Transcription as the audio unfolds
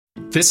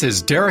This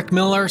is Derek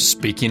Miller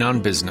speaking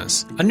on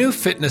business. A new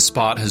fitness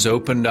spot has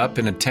opened up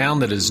in a town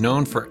that is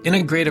known for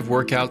integrative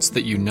workouts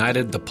that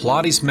united the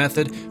Pilates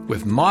method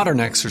with modern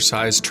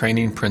exercise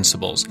training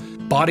principles.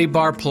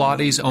 BODYBAR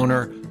Pilates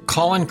owner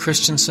Colin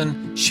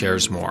Christensen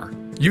shares more.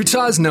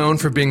 Utah is known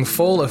for being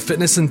full of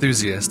fitness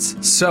enthusiasts,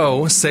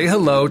 so say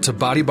hello to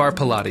BODYBAR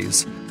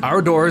Pilates.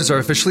 Our doors are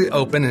officially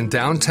open in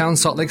downtown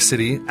Salt Lake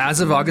City as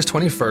of August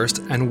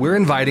 21st, and we're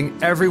inviting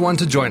everyone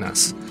to join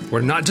us.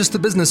 We're not just the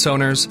business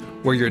owners,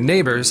 we're your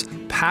neighbors,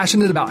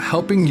 passionate about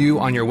helping you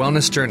on your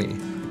wellness journey.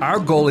 Our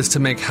goal is to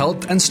make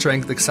health and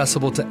strength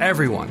accessible to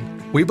everyone.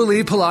 We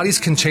believe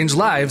Pilates can change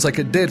lives like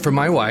it did for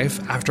my wife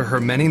after her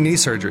many knee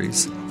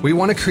surgeries. We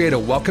want to create a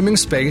welcoming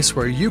space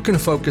where you can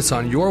focus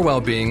on your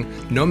well-being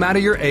no matter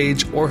your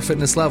age or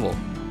fitness level.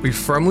 We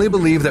firmly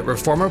believe that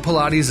Reformer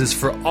Pilates is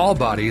for all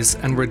bodies,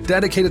 and we're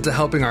dedicated to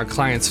helping our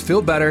clients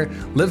feel better,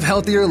 live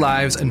healthier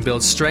lives, and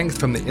build strength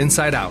from the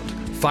inside out.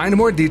 Find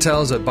more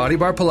details at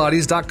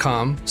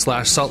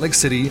bodybarpilates.com/Salt Lake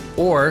City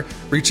or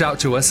reach out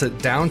to us at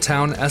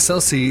downtown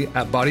SLC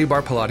at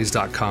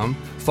bodybarpilates.com.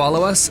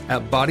 Follow us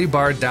at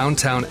BODYBAR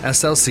Downtown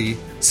SLC.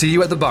 See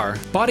you at the bar.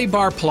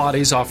 BODYBAR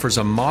Pilates offers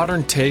a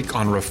modern take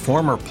on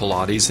Reformer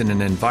Pilates in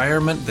an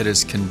environment that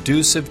is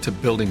conducive to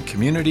building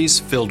communities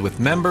filled with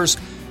members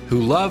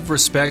who love,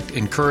 respect,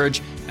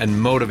 encourage,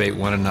 and motivate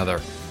one another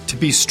to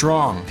be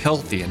strong,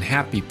 healthy, and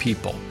happy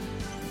people.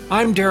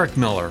 I'm Derek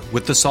Miller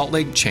with the Salt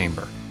Lake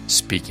Chamber,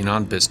 speaking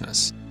on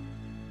business.